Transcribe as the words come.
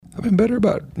I've been better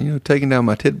about, taking down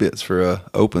my tidbits for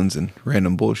opens and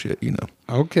random bullshit,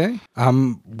 Okay.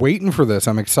 I'm waiting for this.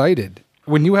 I'm excited.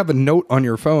 When you have a note on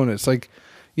your phone, it's like,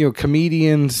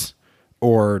 comedians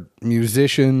or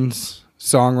musicians,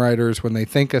 songwriters, when they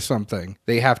think of something,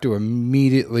 they have to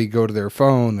immediately go to their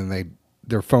phone, and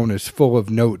their phone is full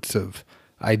of notes of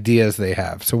ideas they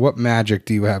have. So what magic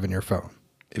do you have in your phone?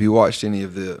 Have you watched any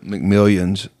of the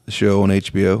McMillions show on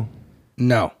HBO?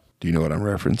 No. Do you know what I'm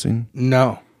referencing?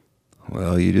 No.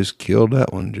 Well, you just killed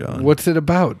that one, John. What's it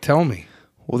about? Tell me.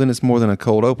 Well, then it's more than a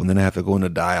cold open. Then I have to go into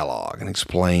dialogue and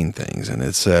explain things and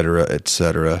et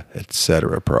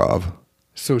cetera, Prov.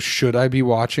 So should I be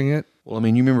watching it? Well, I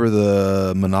mean, you remember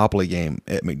the Monopoly game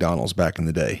at McDonald's back in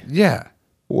the day? Yeah.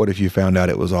 What if you found out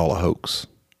it was all a hoax?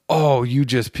 Oh, you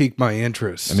just piqued my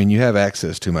interest. I mean, you have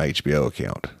access to my HBO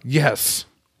account. Yes.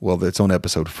 Well, it's on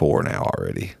episode 4 now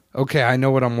already. Okay, I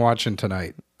know what I'm watching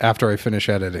tonight after I finish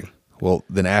editing. Well,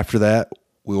 then after that,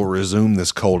 we will resume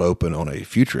this cold open on a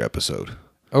future episode.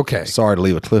 Okay. Sorry to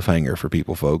leave a cliffhanger for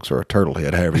people, folks, or a turtle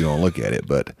head, however you want to look at it,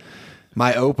 but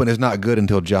my open is not good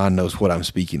until John knows what I'm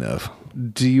speaking of.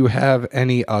 Do you have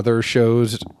any other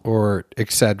shows or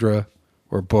et cetera,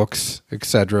 or books, et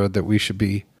cetera, that we should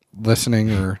be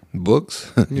listening or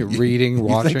Books? reading,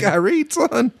 watching? You think I read,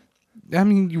 son? I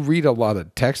mean, you read a lot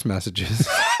of text messages.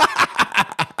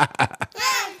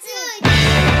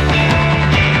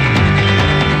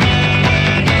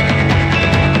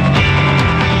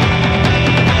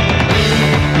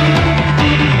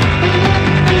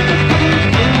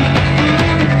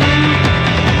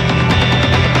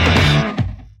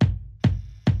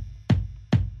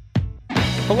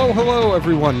 Hello,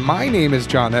 everyone. My name is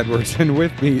John Edwards, and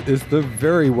with me is the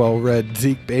very well-read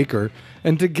Zeke Baker,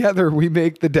 and together we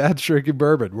make the Dad's Drinking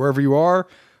Bourbon. Wherever you are,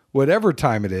 whatever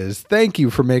time it is, thank you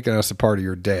for making us a part of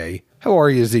your day. How are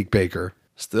you, Zeke Baker?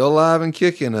 Still alive and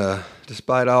kicking,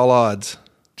 despite all odds.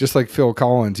 Just like Phil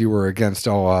Collins, you were against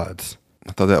all odds.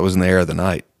 I thought that was in the air of the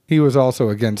night. He was also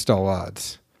against all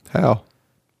odds. How?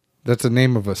 That's the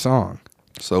name of a song.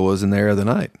 So was in the air of the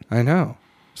night. I know.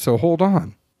 So hold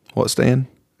on. What, Stan?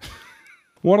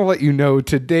 Want to let you know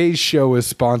today's show is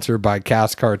sponsored by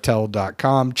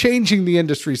CaskCartel.com, changing the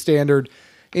industry standard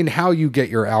in how you get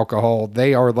your alcohol.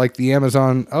 They are like the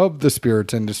Amazon of the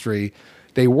spirits industry.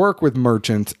 They work with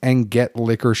merchants and get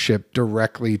liquor shipped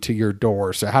directly to your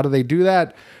door. So how do they do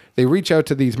that? They reach out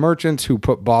to these merchants who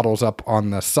put bottles up on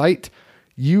the site.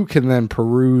 You can then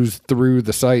peruse through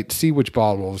the site, see which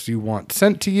bottles you want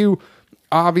sent to you.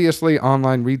 Obviously,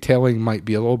 online retailing might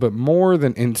be a little bit more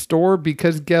than in-store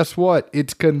because guess what?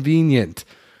 It's convenient.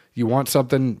 You want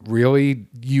something really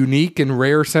unique and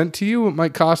rare sent to you, it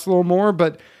might cost a little more,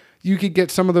 but you could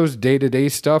get some of those day-to-day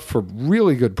stuff for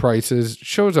really good prices. It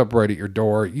shows up right at your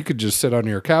door. You could just sit on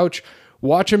your couch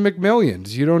watching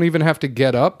McMillions. You don't even have to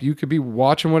get up. You could be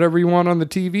watching whatever you want on the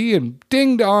TV and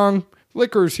ding-dong,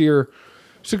 liquor's here.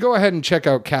 So go ahead and check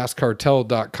out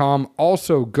CaskCartel.com.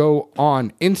 Also go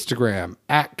on Instagram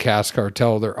at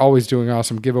CaskCartel. They're always doing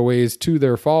awesome giveaways to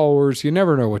their followers. You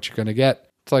never know what you're going to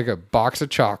get. It's like a box of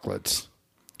chocolates.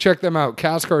 Check them out,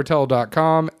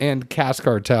 CaskCartel.com and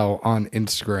CaskCartel on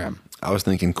Instagram. I was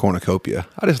thinking cornucopia.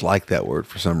 I just like that word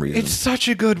for some reason. It's such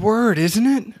a good word, isn't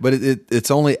it? But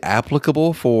it's only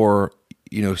applicable for,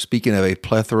 speaking of a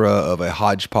plethora of a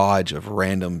hodgepodge of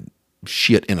random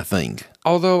shit in a thing.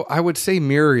 Although I would say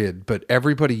myriad, but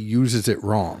everybody uses it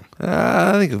wrong.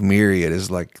 I think of myriad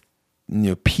as like,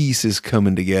 pieces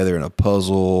coming together in a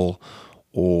puzzle,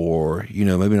 or,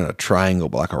 maybe not a triangle,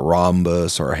 but like a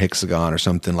rhombus or a hexagon or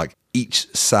something. Like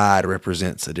each side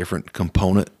represents a different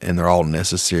component and they're all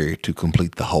necessary to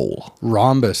complete the whole.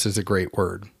 Rhombus is a great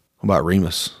word. What about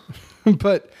Remus?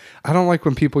 But I don't like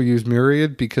when people use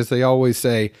myriad because they always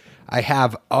say, I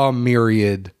have a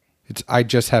myriad. I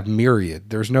just have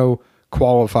myriad. There's no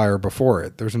qualifier before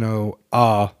it. There's no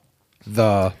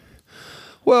the.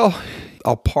 Well,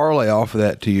 I'll parlay off of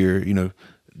that to your,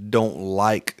 don't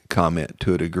like comment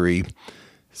to a degree.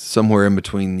 Somewhere in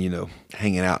between,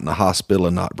 hanging out in the hospital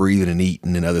and not breathing and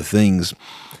eating and other things.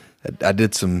 I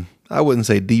did some, I wouldn't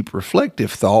say deep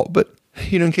reflective thought, but,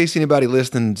 in case anybody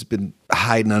listening's been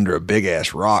hiding under a big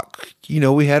ass rock,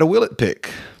 we had a Willet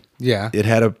pick. Yeah. It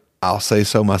had I'll say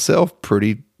so myself,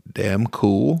 pretty damn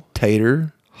cool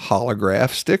tater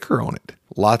holograph sticker on it.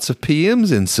 Lots of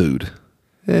PMs ensued.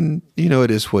 And,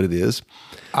 it is what it is.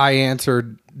 I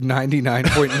answered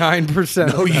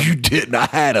 99.9%. No, you didn't. I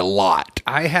had a lot.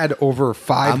 I had over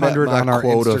 500 on our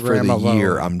quota Instagram for the alone.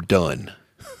 year. I'm done.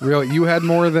 Really? You had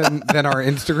more than our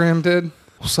Instagram did?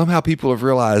 Well, somehow people have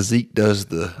realized Zeke does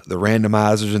the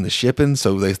randomizers and the shipping,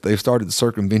 so they've started to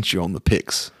circumvent you on the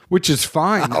picks. which is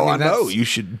fine. Oh, I know. that's- You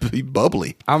should be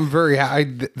bubbly. I'm very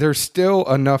happy. There's still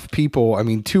enough people. I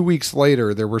mean, 2 weeks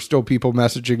later, there were still people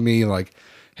messaging me like,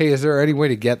 hey, is there any way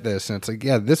to get this? And it's like,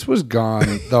 yeah, this was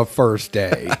gone the first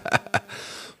day.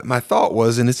 My thought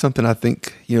was, and it's something I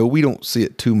think, we don't see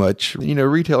it too much.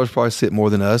 Retailers probably see it more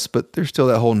than us, but there's still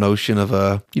that whole notion of,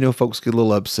 folks get a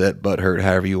little upset, butthurt,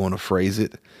 however you want to phrase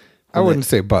it. I wouldn't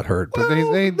say butthurt, but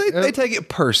They take it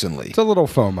personally. it's a little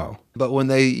FOMO. But when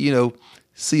they,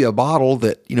 see a bottle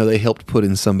that, they helped put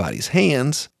in somebody's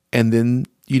hands, and then,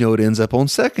 it ends up on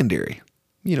secondary,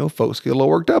 folks get a little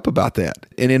worked up about that.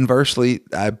 And inversely,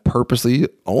 I purposely,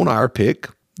 on our pick,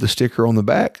 the sticker on the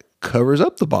back covers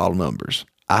up the bottle numbers.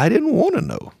 I didn't want to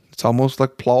know. It's almost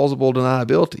like plausible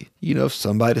deniability. If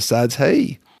somebody decides,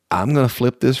 hey, I'm going to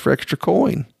flip this for extra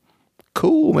coin.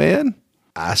 Cool, man.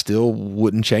 I still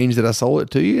wouldn't change that I sold it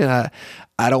to you. And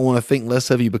I don't want to think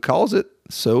less of you because it.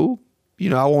 So,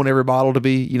 I want every bottle to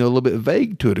be, a little bit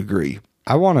vague to a degree.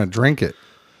 I want to drink it.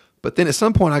 But then at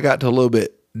some point I got to a little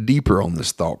bit deeper on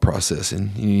this thought process,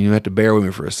 and you have to bear with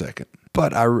me for a second.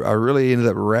 But I really ended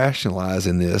up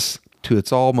rationalizing this to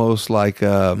it's almost like,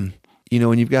 when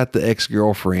you've got the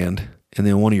ex-girlfriend and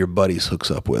then one of your buddies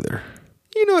hooks up with her.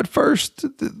 At first,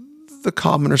 the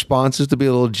common response is to be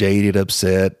a little jaded,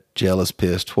 upset, jealous,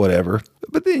 pissed, whatever.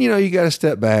 But then, you got to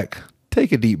step back,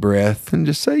 take a deep breath, and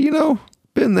just say,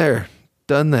 been there,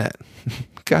 done that.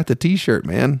 Got the t-shirt,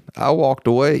 man. I walked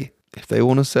away. If they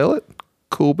want to sell it,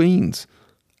 cool beans.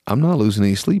 I'm not losing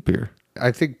any sleep here.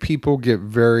 I think people get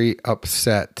very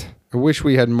upset. I wish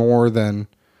we had more than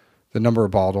the number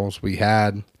of bottles we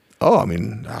had. Oh, I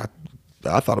mean, I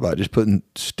thought about just putting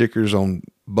stickers on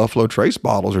Buffalo Trace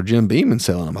bottles or Jim Beam and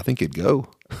selling them. I think it'd go.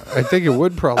 I think it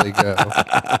would probably go.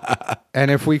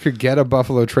 And if we could get a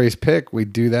Buffalo Trace pick,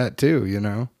 we'd do that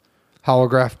too,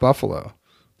 Holograph Buffalo.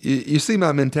 You see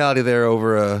my mentality there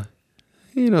over,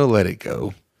 let it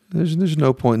go. There's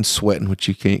no point in sweating what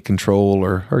you can't control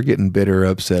or getting bitter or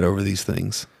upset over these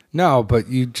things. No, but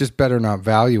you just better not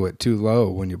value it too low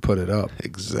when you put it up.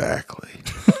 Exactly.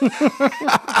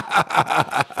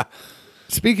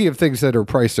 Speaking of things that are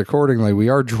priced accordingly, we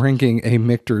are drinking a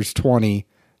Michter's 20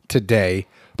 today.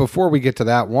 Before we get to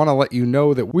that, want to let you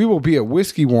know that we will be at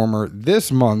Whiskey Warmer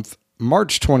this month,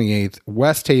 March 28th,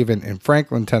 West Haven in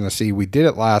Franklin, Tennessee. We did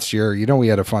it last year. We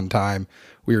had a fun time.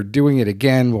 We are doing it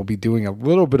again. We'll be doing a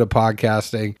little bit of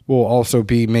podcasting. We'll also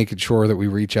be making sure that we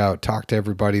reach out, talk to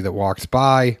everybody that walks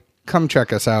by. Come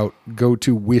check us out. Go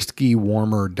to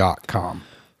whiskeywarmer.com.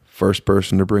 First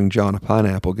person to bring John a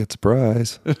pineapple gets a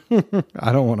prize.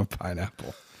 I don't want a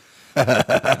pineapple.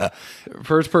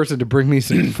 First person to bring me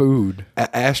some food.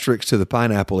 Asterisk to the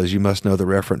pineapple is you must know the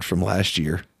reference from last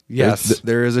year. Yes.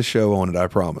 There is a show on it, I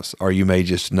promise. Or you may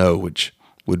just know, which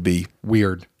would be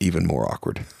Weird. even more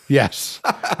awkward. Yes.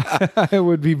 It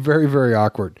would be very, very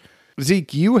awkward.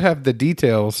 Zeke, you have the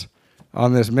details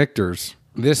on this Michter's.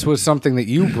 This was something that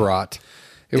you brought.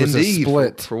 It was Indeed. a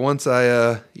split. For once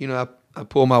I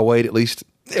pull my weight at least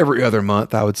every other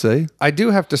month, I would say. I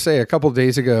do have to say, a couple of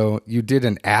days ago, you did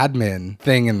an admin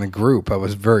thing in the group. I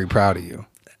was very proud of you.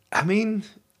 I mean,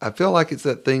 I feel like it's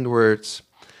that thing where it's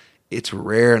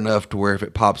rare enough to where if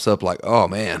it pops up like, oh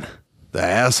man, the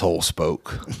asshole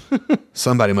spoke.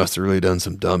 Somebody must have really done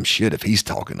some dumb shit if he's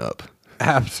talking up.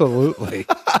 Absolutely.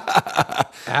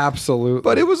 Absolutely.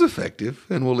 But it was effective,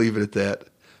 and we'll leave it at that.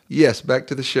 Yes, back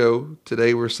to the show.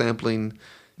 Today we're sampling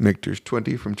Michter's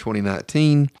 20 from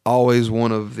 2019. Always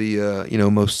one of the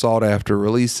most sought after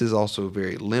releases, also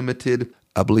very limited.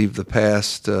 I believe the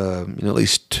past at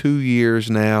least 2 years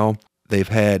now, they've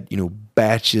had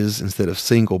batches instead of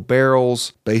single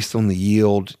barrels based on the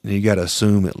yield. You got to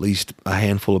assume at least a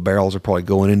handful of barrels are probably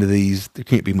going into these. There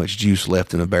can't be much juice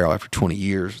left in a barrel after 20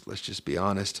 years. Let's just be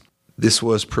honest. This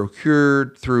was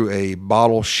procured through a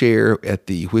bottle share at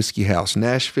the Whiskey House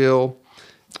Nashville.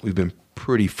 We've been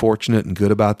pretty fortunate and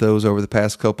good about those over the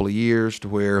past couple of years to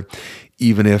where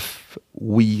even if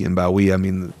we, and by we I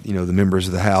mean the members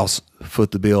of the house,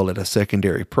 foot the bill at a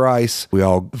secondary price, we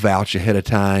all vouch ahead of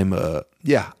time,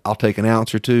 I'll take an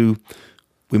ounce or two.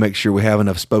 We make sure we have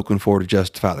enough spoken for to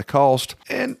justify the cost.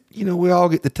 And, we all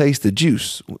get to taste the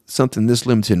juice. Something this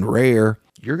limited and rare,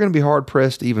 you're going to be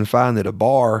hard-pressed to even find at a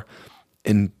bar.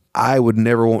 And I would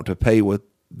never want to pay what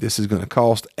this is going to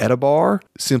cost at a bar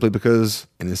simply because,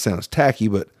 and this sounds tacky,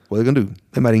 but what are they going to do?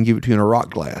 They might even give it to you in a rock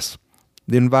glass.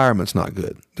 The environment's not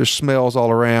good. There's smells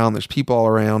all around. There's people all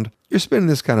around. You're spending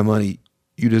this kind of money.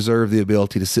 You deserve the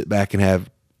ability to sit back and have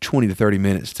 20 to 30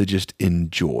 minutes to just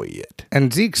enjoy it.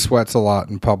 And Zeke sweats a lot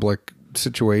in public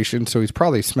situations, so he's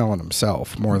probably smelling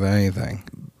himself more than anything.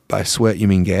 By sweat, you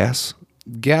mean gas?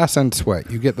 gas and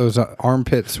sweat. You get those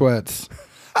armpit sweats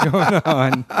going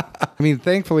on. I mean,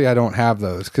 thankfully I don't have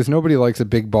those because nobody likes a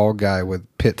big bald guy with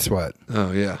pit sweat.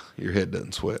 Oh, yeah. Your head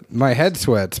doesn't sweat. My head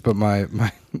sweats, but my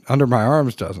under my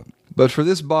arms doesn't. But for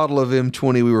this bottle of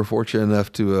M20, we were fortunate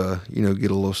enough to, get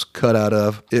a little cut out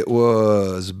of. It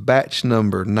was batch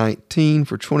number 19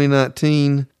 for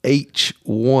 2019,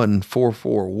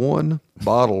 H1441,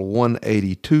 bottle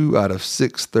 182 out of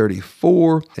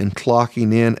 634, and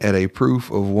clocking in at a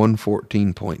proof of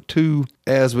 114.2.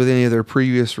 As with any of their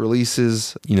previous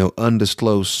releases,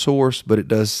 undisclosed source, but it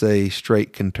does say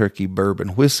straight Kentucky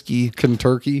bourbon whiskey.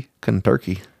 Kentucky?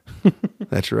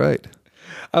 That's right.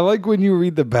 I like when you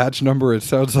read the batch number, it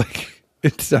sounds like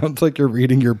you're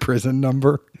reading your prison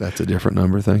number. That's a different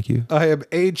number, thank you. I have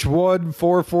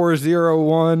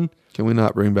H14401. Can we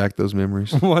not bring back those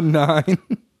memories? 19.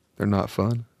 They're not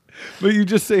fun. But you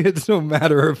just say it so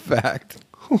matter of fact.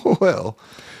 Well,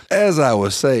 as I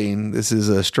was saying, this is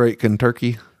a straight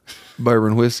Kentucky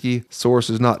bourbon whiskey. Source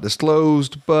is not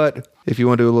disclosed, but if you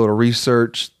want to do a little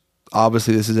research,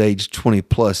 obviously this is aged 20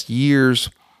 plus years.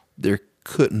 There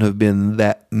couldn't have been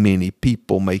that many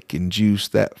people making juice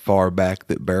that far back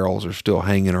that barrels are still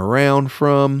hanging around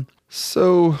from.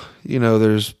 So,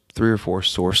 there's 3 or 4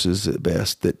 sources at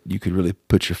best that you could really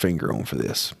put your finger on for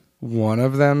this. One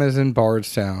of them is in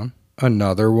Bardstown.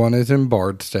 Another one is in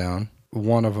Bardstown.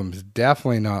 One of them is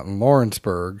definitely not in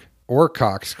Lawrenceburg or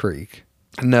Cox Creek.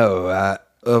 No,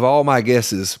 of all my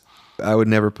guesses, I would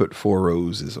never put Four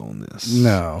Roses on this.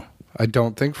 No, I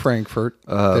don't think Frankfurt.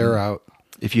 They're out.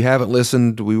 If you haven't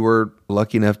listened, we were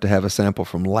lucky enough to have a sample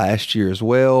from last year as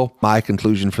well. My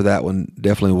conclusion for that one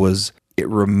definitely was it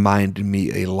reminded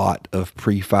me a lot of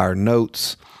pre-fire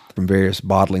notes from various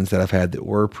bottlings that I've had that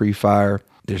were pre-fire.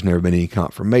 There's never been any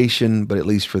confirmation, but at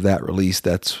least for that release,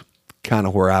 that's kind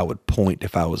of where I would point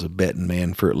if I was a betting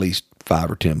man for at least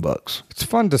 $5 or $10. It's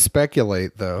fun to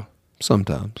speculate, though.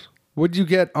 Sometimes. What'd you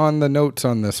get on the notes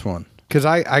on this one? Because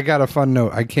I got a fun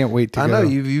note. I can't wait to go. I know,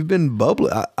 you've been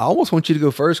bubbly. I almost want you to go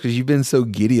first because you've been so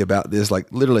giddy about this. Like,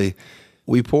 literally,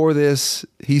 we pour this,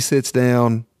 he sits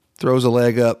down, throws a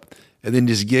leg up, and then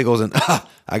just giggles and,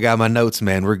 I got my notes,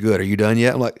 man. We're good. Are you done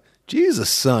yet? I'm like, Jesus,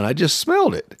 son, I just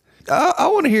smelled it. I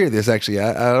want to hear this, actually.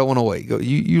 I don't want to wait. Go.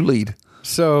 You lead.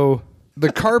 So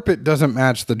the carpet doesn't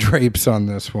match the drapes on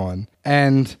this one.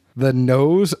 And the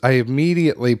nose, I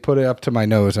immediately put it up to my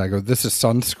nose. And I go, this is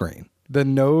sunscreen. The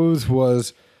nose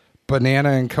was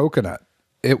banana and coconut.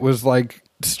 It was like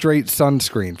straight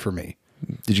sunscreen for me.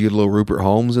 Did you get a little Rupert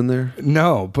Holmes in there?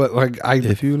 No, but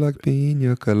if you like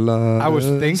pina coladas. I was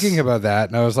thinking about that,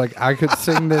 and I was like, I could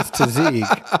sing this to Zeke.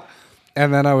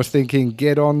 And then I was thinking,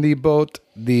 get on the boat,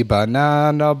 the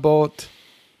banana boat.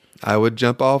 I would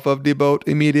jump off of the boat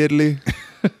immediately.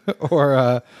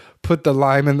 Or put the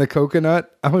lime in the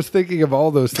coconut. I was thinking of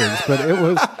all those things, but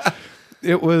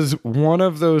it was one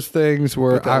of those things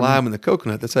where Put that lime in the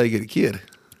coconut. That's how you get a kid.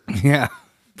 Yeah.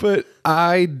 But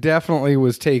I definitely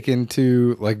was taken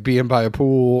to like being by a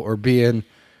pool or being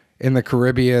in the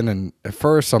Caribbean. And at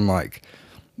first I'm like,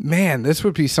 man, this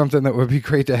would be something that would be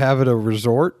great to have at a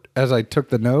resort as I took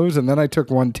the nose. And then I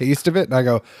took one taste of it and I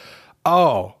go,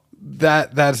 oh,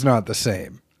 that's not the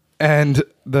same. And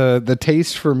the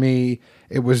taste for me,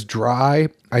 it was dry.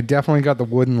 I definitely got the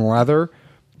wooden leather.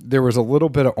 There was a little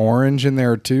bit of orange in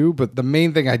there too, but the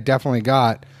main thing I definitely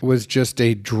got was just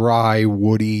a dry,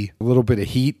 woody, a little bit of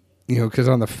heat, because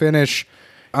on the finish,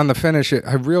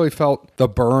 I really felt the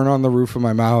burn on the roof of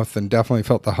my mouth and definitely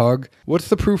felt the hug. What's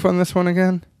the proof on this one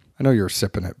again? I know you're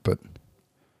sipping it, but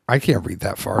I can't read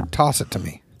that far. Toss it to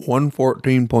me.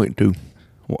 114.2.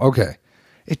 Okay.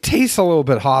 It tastes a little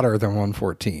bit hotter than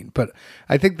 114, but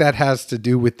I think that has to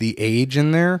do with the age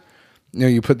in there.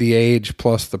 You put the age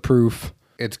plus the proof.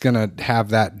 It's going to have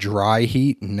that dry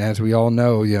heat. And as we all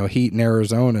know, heat in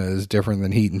Arizona is different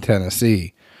than heat in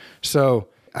Tennessee. So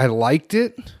I liked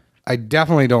it. I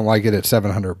definitely don't like it at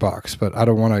 $700, but I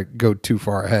don't want to go too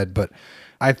far ahead. But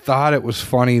I thought it was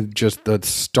funny, just the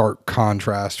stark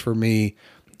contrast for me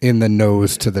in the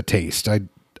nose to the taste. I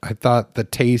thought the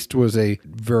taste was a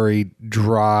very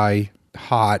dry,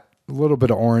 hot, a little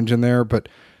bit of orange in there, but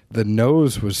the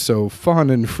nose was so fun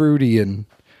and fruity, and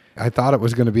I thought it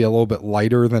was going to be a little bit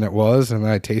lighter than it was, and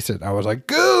then I tasted it, and I was like,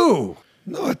 goo!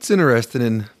 No, it's interesting,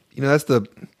 and that's the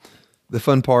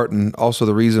fun part, and also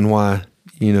the reason why,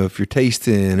 if you're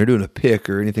tasting or doing a pick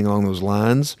or anything along those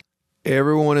lines,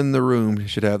 everyone in the room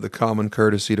should have the common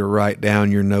courtesy to write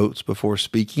down your notes before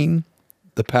speaking.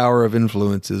 The power of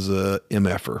influence is a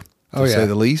MFer, to say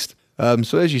the least.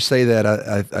 So as you say that,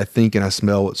 I think and I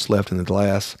smell what's left in the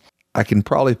glass. I can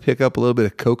probably pick up a little bit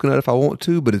of coconut if I want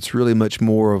to, but it's really much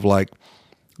more of like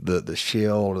the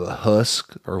shell or the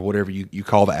husk or whatever you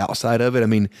call the outside of it. I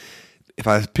mean, if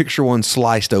I picture one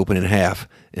sliced open in half,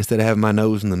 instead of having my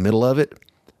nose in the middle of it,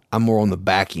 I'm more on the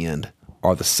back end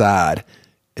or the side,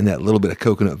 and that little bit of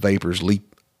coconut vapors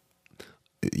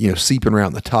seeping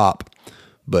around the top,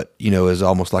 but, is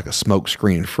almost like a smoke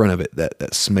screen in front of it.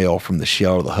 That smell from the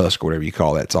shell or the husk or whatever you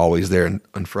call that's always there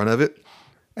in front of it.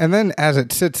 And then as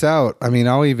it sits out, I mean,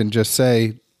 I'll even just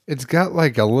say it's got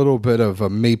like a little bit of a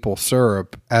maple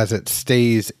syrup as it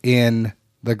stays in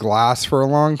the glass for a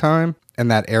long time, and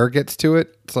that air gets to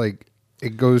it. It's like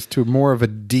it goes to more of a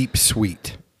deep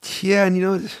sweet. Yeah,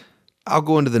 and I'll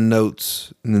go into the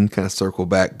notes and then kind of circle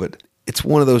back, but it's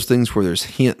one of those things where there's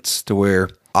hints to where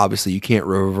obviously you can't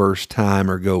reverse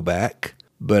time or go back.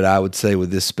 But I would say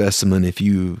with this specimen, if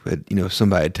you had,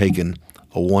 somebody had taken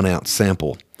a 1 ounce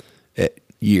sample at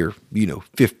year,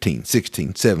 15,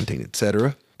 16, 17,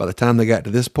 etc., by the time they got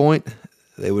to this point,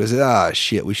 they would have said,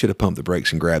 shit, we should have pumped the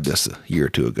brakes and grabbed this a year or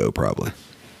two ago, probably.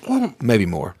 Well, maybe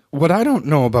more. What I don't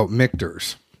know about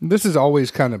Michter's, this has always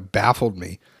kind of baffled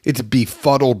me. It's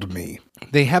befuddled me.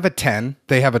 They have a 10,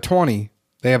 they have a 20,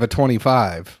 they have a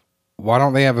 25. Why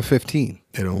don't they have a 15?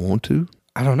 They don't want to?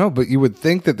 I don't know, but you would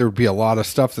think that there would be a lot of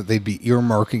stuff that they'd be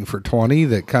earmarking for 20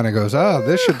 that kind of goes,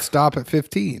 this should stop at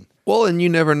 15. Well, and you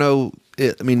never know.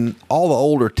 I mean, all the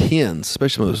older 10s,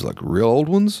 especially those like real old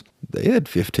ones, they had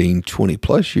 15, 20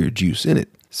 plus year juice in it.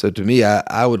 So to me,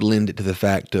 I would lend it to the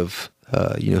fact of,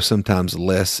 sometimes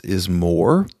less is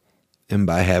more. And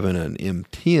by having an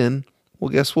M10, well,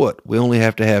 guess what? We only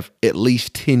have to have at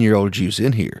least 10-year-old juice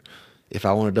in here. If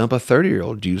I want to dump a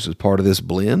 30-year-old juice as part of this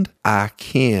blend, I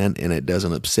can, and it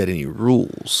doesn't upset any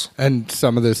rules. And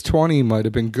some of this 20 might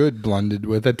have been good blended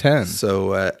with a 10.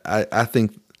 So I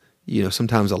think,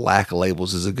 sometimes a lack of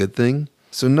labels is a good thing.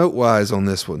 So note-wise on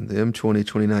this one, the M20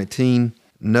 2019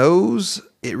 nose,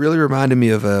 it really reminded me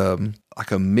of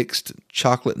like a mixed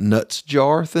chocolate nuts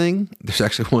jar thing. There's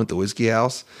actually one at the Whiskey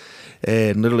House.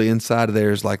 And literally inside of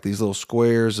there is like these little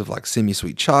squares of like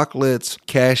semi-sweet chocolates,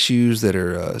 cashews that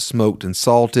are smoked and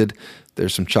salted.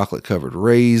 There's some chocolate-covered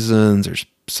raisins. There's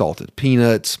salted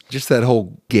peanuts. Just that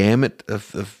whole gamut of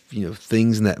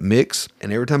things in that mix.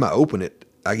 And every time I open it,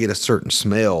 I get a certain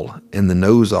smell in the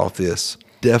nose off this.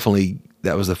 Definitely,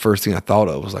 that was the first thing I thought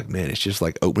of. Was like, man, it's just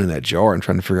like opening that jar and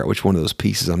trying to figure out which one of those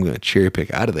pieces I'm going to cherry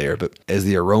pick out of there. But as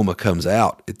the aroma comes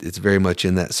out, it's very much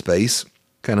in that space.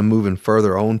 Kind of moving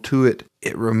further on to it,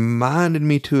 it reminded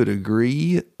me to a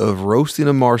degree of roasting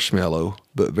a marshmallow,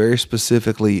 but very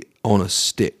specifically on a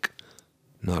stick.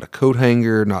 Not a coat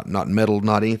hanger, not metal,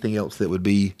 not anything else that would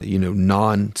be,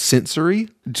 non-sensory.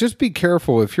 Just be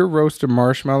careful. If you're roasting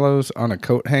marshmallows on a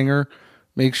coat hanger,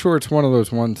 make sure it's one of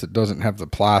those ones that doesn't have the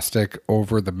plastic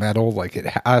over the metal. Like it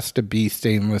has to be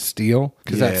stainless steel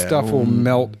because that stuff will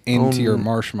melt into your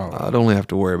marshmallow. I'd only have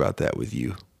to worry about that with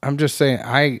you. I'm just saying,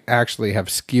 I actually have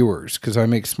skewers because I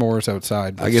make s'mores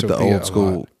outside. I get the old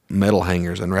school metal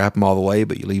hangers and wrap them all the way,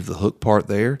 but you leave the hook part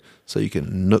there so you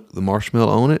can nook the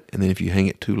marshmallow on it, and then if you hang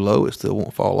it too low, it still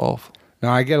won't fall off.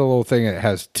 Now, I get a little thing that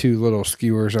has 2 little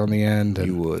skewers on the end. And,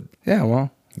 you would. Yeah,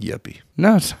 well. Yuppie.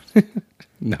 No.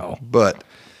 No. But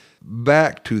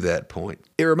back to that point.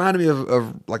 It reminded me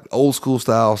of like old school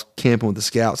styles, camping with the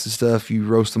scouts and stuff. You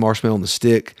roast the marshmallow on the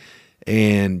stick,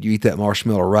 and you eat that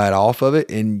marshmallow right off of it,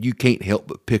 and you can't help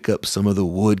but pick up some of the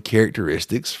wood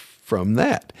characteristics from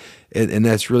that. And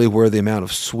that's really where the amount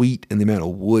of sweet and the amount of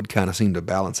wood kind of seemed to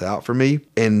balance out for me.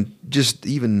 And just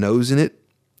even nosing it,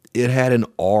 it had an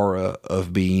aura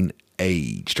of being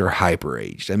aged or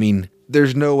hyper-aged. I mean,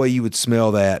 there's no way you would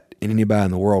smell that and anybody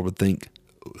in the world would think,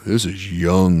 this is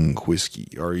young whiskey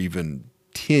or even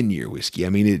 10-year whiskey. I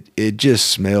mean, it just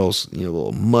smells, a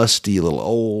little musty, a little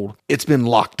old. It's been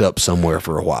locked up somewhere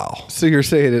for a while. So you're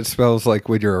saying it smells like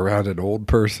when you're around an old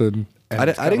person? I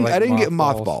didn't get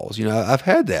mothballs. I've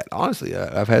had that. Honestly,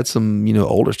 I've had some,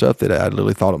 older stuff that I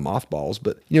literally thought of mothballs.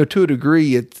 But, to a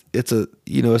degree, it's it's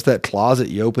that closet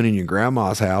you open in your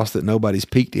grandma's house that nobody's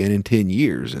peeked in 10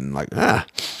 years. And like, a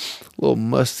little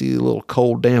musty, a little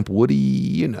cold, damp,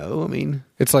 woody, I mean.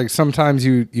 It's like sometimes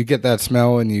you get that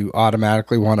smell and you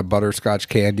automatically want a butterscotch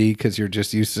candy because you're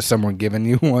just used to someone giving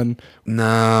you one.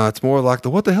 Nah, it's more like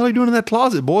what the hell are you doing in that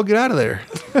closet, boy? Get out of there.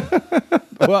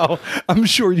 Well, I'm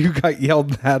sure you got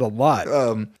yelled at a lot.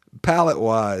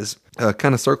 Palate-wise,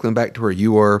 kind of circling back to where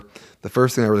you were, the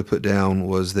first thing I really put down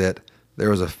was that there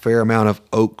was a fair amount of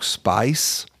oak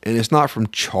spice, and it's not from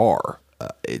char.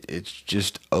 It's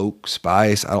just oak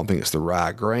spice. I don't think it's the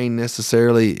rye grain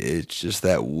necessarily. It's just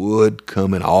that wood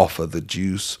coming off of the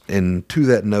juice. And to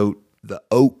that note, the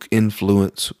oak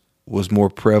influence was more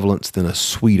prevalent than a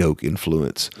sweet oak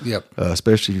influence. Yep.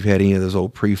 Especially if you've had any of those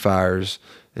old pre-fires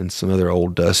and some other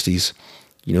old dusties.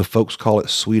 You know, folks call it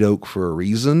sweet oak for a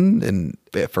reason. And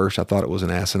at first I thought it was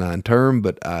an asinine term,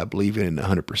 but I believe in it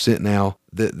 100% now.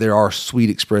 There are sweet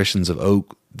expressions of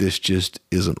oak. This just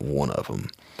isn't one of them.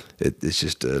 It's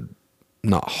just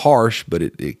not harsh, but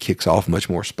it kicks off much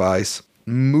more spice.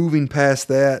 Moving past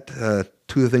that,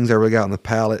 two of the things I really got on the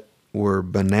palate were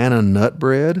banana nut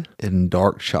bread and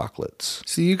dark chocolates.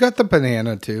 So you got the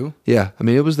banana too. Yeah, I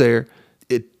mean, it was there.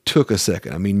 It took a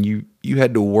second. I mean, you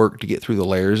had to work to get through the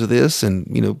layers of this, and,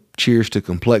 you know, cheers to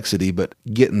complexity, but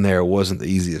getting there wasn't the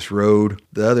easiest road.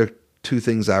 The other two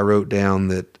things I wrote down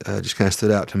that just kind of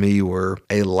stood out to me were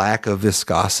a lack of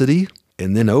viscosity,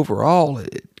 and then overall,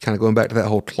 it kind of going back to that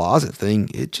whole closet thing,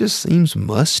 it just seems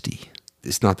musty.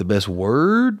 It's not the best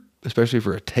word, especially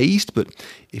for a taste, but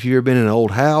if you've ever been in an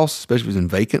old house, especially if it's been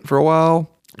vacant for a while,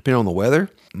 depending on the weather,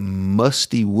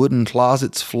 musty wooden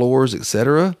closets, floors,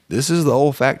 etc., this is the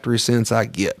olfactory sense I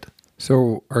get.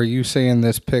 So are you saying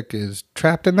this pick is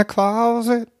trapped in the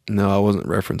closet? No, I wasn't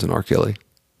referencing R. Kelly.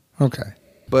 Okay.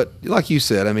 But like you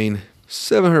said, I mean,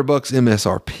 $700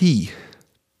 MSRP,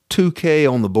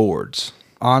 $2K on the boards.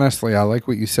 Honestly, I like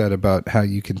what you said about how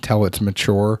you can tell it's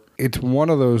mature. It's one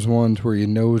of those ones where you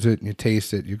nose it and you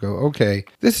taste it. You go, okay,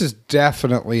 this is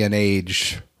definitely an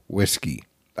aged whiskey.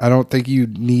 I don't think you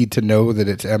need to know that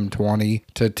it's M20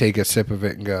 to take a sip of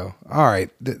it and go, all right,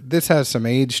 this has some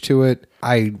age to it.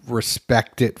 I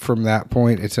respect it from that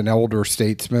point. It's an elder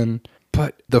statesman.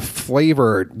 But the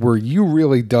flavor, where you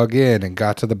really dug in and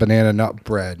got to the banana nut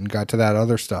bread and got to that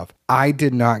other stuff, I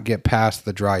did not get past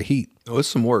the dry heat. Oh, it's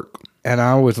some work. And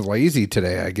I was lazy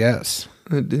today, I guess.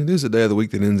 It is a day of the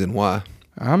week that ends in Y.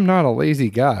 I'm not a lazy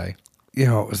guy. You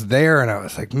know, it was there and I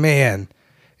was like, man,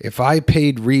 if I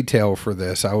paid retail for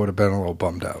this, I would have been a little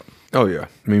bummed out. Oh, yeah.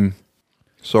 I mean,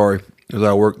 sorry, as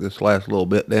I worked this last little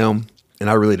bit down, and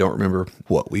I really don't remember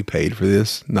what we paid for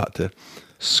this, not to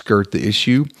skirt the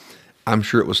issue. I'm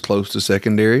sure it was close to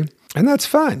secondary, and that's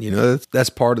fine. You know, that's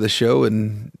part of the show.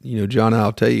 And, you know, John,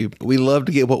 I'll tell you, we love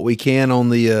to get what we can on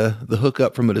the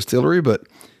hookup from a distillery, but,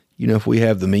 you know, if we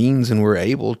have the means and we're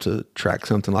able to track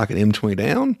something like an M20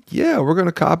 down, yeah, we're going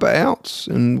to cop an ounce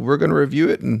and we're going to review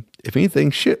it. And if anything,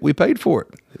 shit, we paid for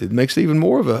it. It makes it even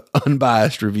more of an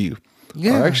unbiased review.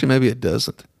 Yeah. Or actually, maybe it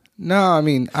doesn't. No, I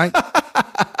mean,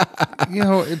 you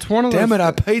know, it's one of those. Damn it,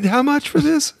 I paid how much for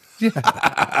this?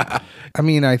 Yeah. I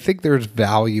mean, I think there's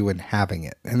value in having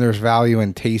it and there's value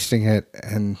in tasting it.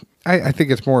 And I think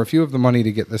it's more if you have the money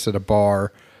to get this at a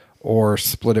bar or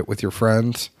split it with your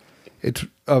friends, it's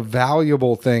a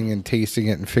valuable thing in tasting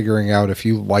it and figuring out if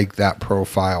you like that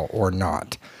profile or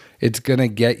not. It's going to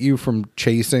get you from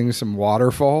chasing some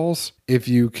waterfalls if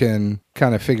you can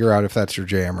kind of figure out if that's your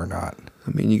jam or not. I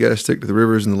mean, you got to stick to the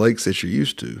rivers and the lakes that you're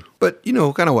used to. But, you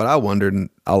know, kind of what I wondered, and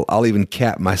I'll even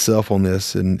cap myself on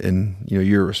this and, you know,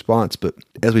 your response. But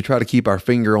as we try to keep our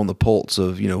finger on the pulse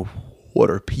of, you know,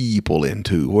 what are people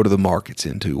into? What are the markets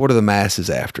into? What are the masses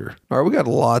after? All right, we got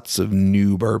lots of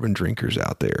new bourbon drinkers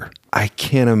out there. I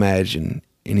can't imagine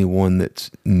anyone that's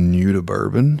new to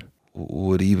bourbon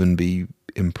would even be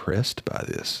impressed by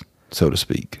this, so to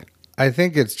speak. I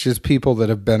think it's just people that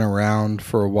have been around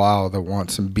for a while that want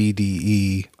some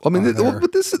BDE. I mean,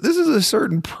 but this is a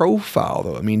certain profile,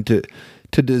 though. I mean, to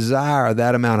desire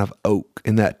that amount of oak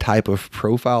and that type of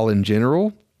profile in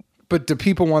general. But do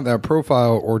people want that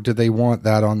profile, or do they want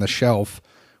that on the shelf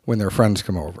when their friends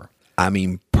come over? I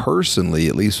mean, personally,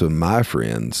 at least with my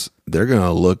friends, they're going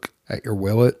to look at your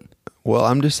Willet. Well,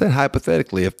 I'm just saying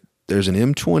hypothetically, if there's an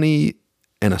M20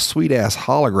 and a sweet ass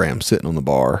hologram sitting on the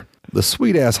bar, the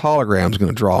sweet ass hologram is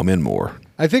going to draw them in more.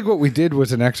 I think what we did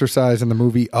was an exercise in the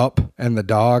movie Up and the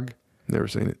dog. Never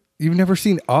seen it. You've never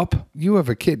seen Up? You have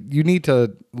a kid. You need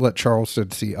to let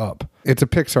Charleston see Up. It's a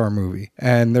Pixar movie,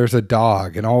 and there's a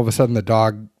dog, and all of a sudden the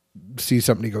dog sees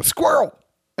something, he goes, squirrel!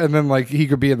 And then like he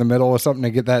could be in the middle of something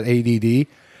and get that ADD.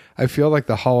 I feel like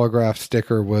the holograph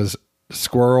sticker was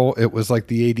squirrel. It was like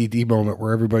the ADD moment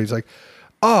where everybody's like,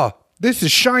 oh, this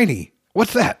is shiny.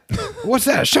 What's that? What's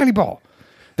that? A shiny ball.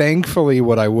 Thankfully,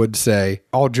 what I would say,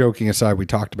 all joking aside, we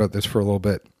talked about this for a little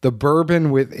bit. The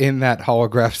bourbon within that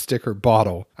holograph sticker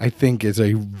bottle, I think, is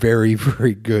a very,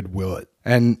 very good Willet.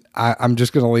 And I'm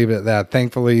just going to leave it at that.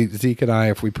 Thankfully, Zeke and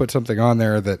I, if we put something on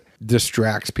there that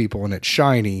distracts people and it's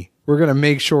shiny, we're going to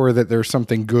make sure that there's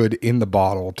something good in the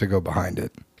bottle to go behind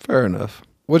it. Fair enough.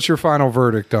 What's your final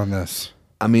verdict on this?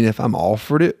 I mean, if I'm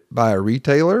offered it by a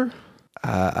retailer,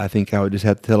 I think I would just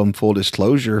have to tell them full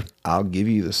disclosure, I'll give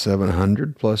you the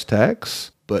 $700 plus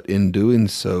tax. But in doing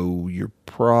so, you're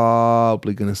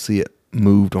probably going to see it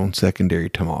moved on secondary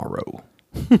tomorrow.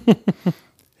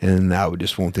 And I would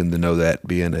just want them to know that,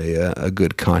 being a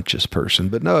good conscious person.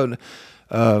 But no,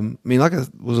 I mean, like I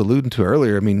was alluding to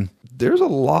earlier, I mean, there's a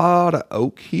lot of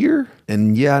oak here.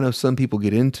 And yeah, I know some people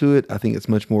get into it. I think it's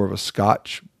much more of a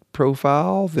Scotch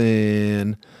profile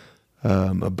than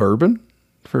a bourbon,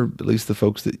 for at least the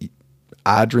folks that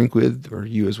I drink with, or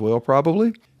you as well,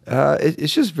 probably.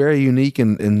 It's just very unique,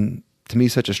 and to me,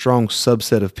 such a strong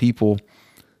subset of people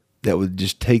that would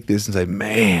just take this and say,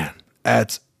 man,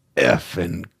 that's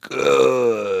effing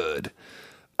good.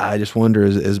 I just wonder,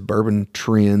 as bourbon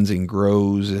trends and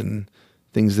grows and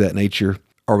things of that nature,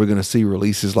 are we going to see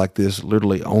releases like this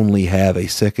literally only have a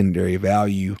secondary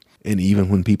value? And even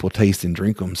when people taste and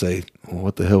drink them, say, well,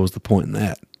 what the hell was the point in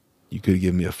that? You could have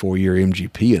given me a 4-year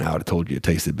MGP and I would have told you it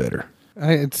tasted better.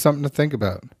 It's something to think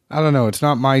about. I don't know. It's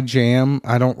not my jam.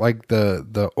 I don't like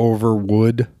the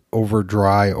over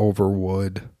dry, over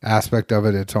wood aspect of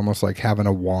it. It's almost like having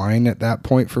a wine at that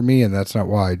point for me, and that's not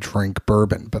why I drink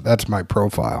bourbon, but that's my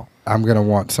profile. I'm going to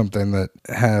want something that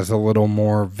has a little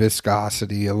more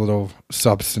viscosity, a little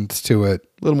substance to it.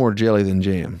 A little more jelly than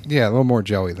jam. Yeah, a little more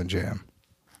jelly than jam.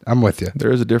 I'm with you.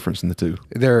 There is a difference in the two.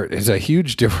 There is a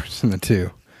huge difference in the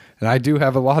two. And I do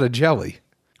have a lot of jelly.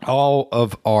 All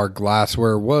of our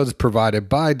glassware was provided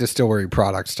by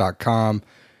distilleryproducts.com.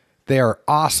 They are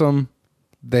awesome.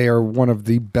 They are one of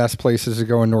the best places to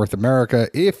go in North America.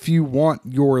 If you want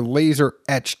your laser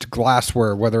etched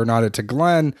glassware, whether or not it's a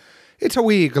Glen, it's a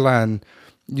wee Glen.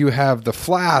 You have the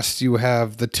flasks, you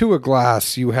have the Tua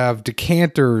glass, you have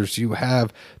decanters, you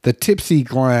have the Tipsy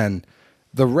Glen,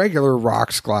 the regular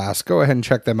rocks glass. Go ahead and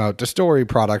check them out.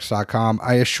 Distilleryproducts.com.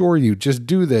 I assure you, just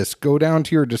do this. Go down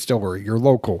to your distillery, your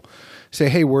local. Say,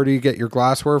 hey, where do you get your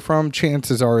glassware from?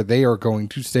 Chances are they are going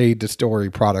to say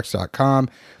distilleryproducts.com.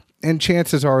 And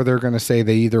chances are they're going to say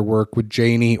they either work with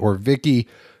Janie or Vicky.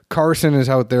 Carson is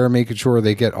out there making sure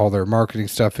they get all their marketing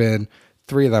stuff in.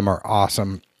 3 of them are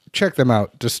awesome. Check them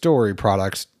out,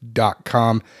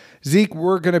 distilleryproducts.com. Zeke,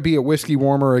 we're going to be at Whiskey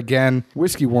Warmer again,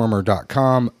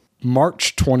 whiskeywarmer.com,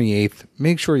 March 28th.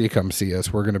 Make sure you come see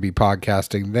us. We're going to be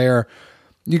podcasting there.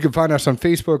 You can find us on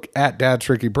Facebook at Dad's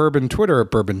Drinking Bourbon, Twitter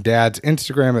at Bourbon Dads,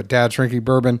 Instagram at Dad's Drinking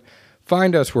Bourbon.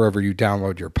 Find us wherever you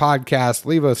download your podcast.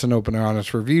 Leave us an open and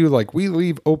honest review like we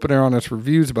leave open and honest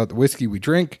reviews about the whiskey we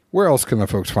drink. Where else can the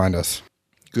folks find us?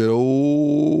 Good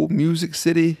old Music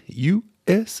City,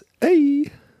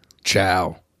 USA.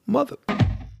 Ciao. Mother.